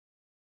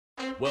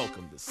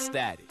Welcome to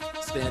Static.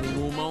 Standing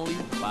room only,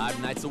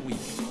 5 nights a week.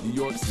 New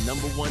York's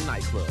 #1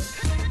 nightclub.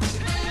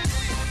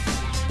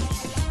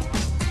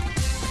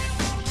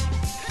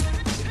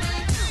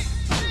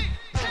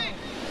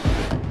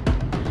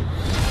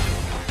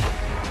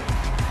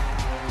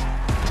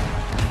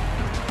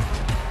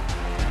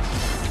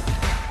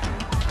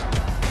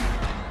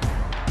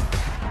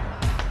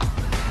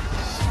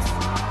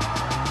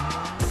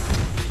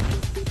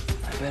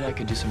 I bet I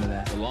could do some of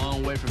that. A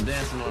long way from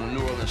dancing on a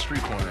New Orleans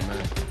street corner,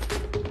 man.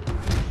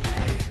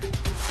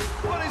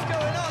 What is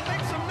going on?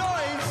 Make some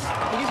noise!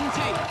 Give some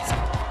tape.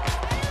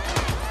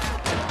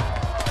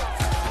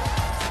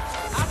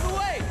 Out the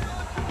way!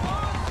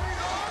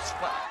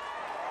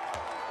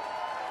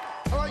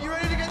 All right, you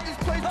ready to get this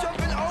place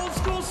jumping old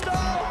school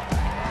style?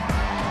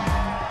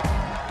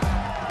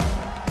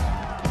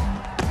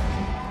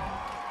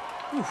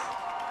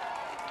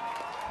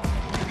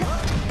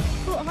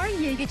 Who are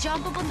you? You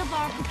jump up on the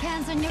bar with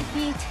cans on your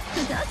feet.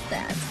 Who does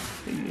that?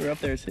 You were up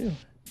there too.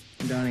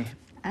 Donnie,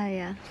 Oh,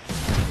 yeah.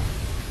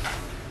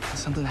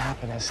 something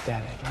happened at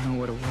Static. I don't know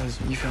what it was.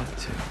 You felt it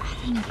too. I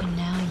don't even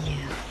know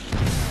you.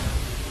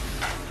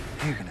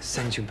 They're gonna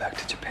send you back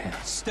to Japan.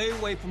 Stay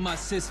away from my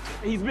sister.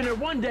 He's been here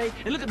one day,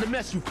 and look at the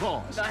mess you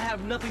caused. I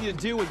have nothing to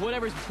do with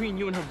whatever's between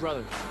you and her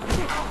brother.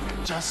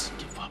 Just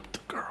give up the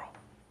girl.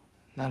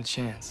 Not a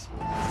chance.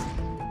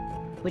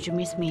 Would you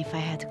miss me if I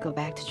had to go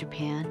back to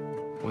Japan?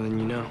 Well, then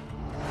you know.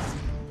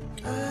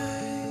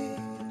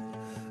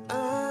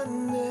 I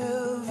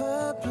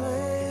never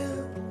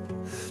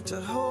planned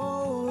to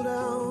hold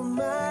out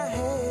my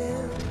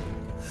hand.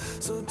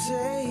 So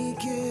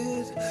take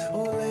it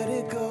or let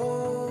it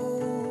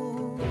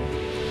go.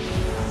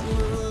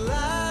 The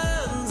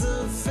lines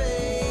are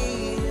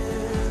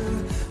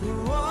fading, the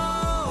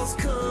walls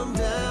come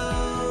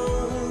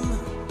down,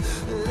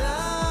 and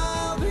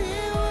I'll be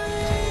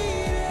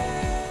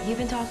waiting. You've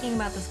been talking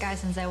about this guy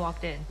since I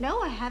walked in.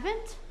 No, I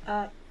haven't.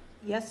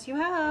 Yes, you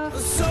have.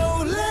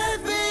 So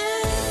let me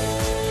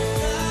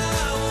in, I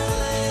won't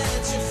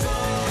let you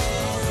fall.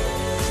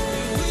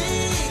 We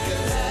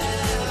can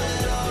have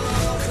it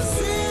all, 'cause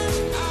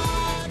in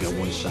our You got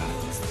one shot.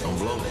 Don't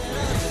blow it.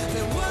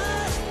 and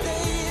what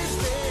they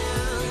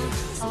stand.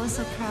 I was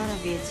so proud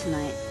of you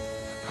tonight.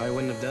 Probably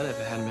wouldn't have done it if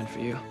it hadn't been for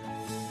you.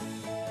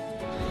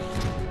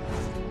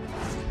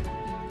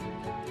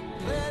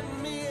 Let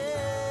me in.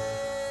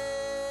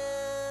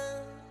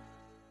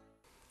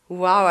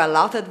 Wow, I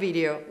love that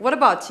video. What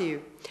about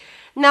you?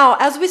 Now,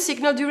 as we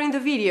signaled during the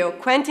video,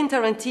 Quentin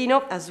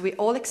Tarantino, as we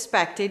all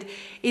expected,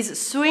 is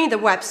suing the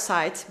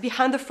website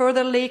behind the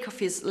further leak of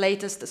his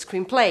latest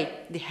screenplay,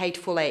 The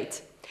Hateful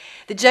Eight.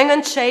 The Django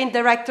Unchained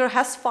director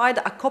has filed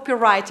a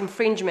copyright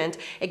infringement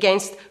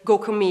against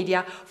Goku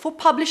Media for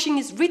publishing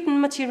his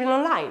written material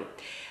online.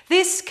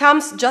 This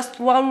comes just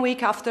 1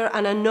 week after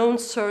an unknown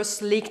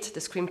source leaked the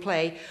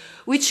screenplay,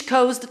 which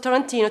caused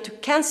Tarantino to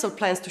cancel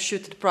plans to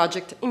shoot the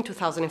project in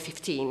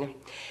 2015.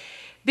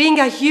 Being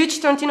a huge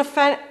Tarantino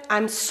fan,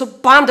 I'm so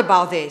bummed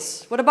about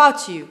this. What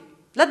about you?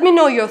 Let me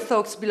know your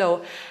thoughts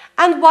below.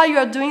 And while you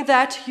are doing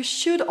that, you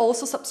should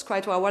also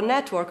subscribe to our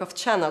network of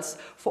channels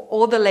for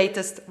all the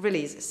latest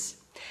releases.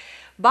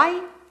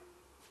 Bye!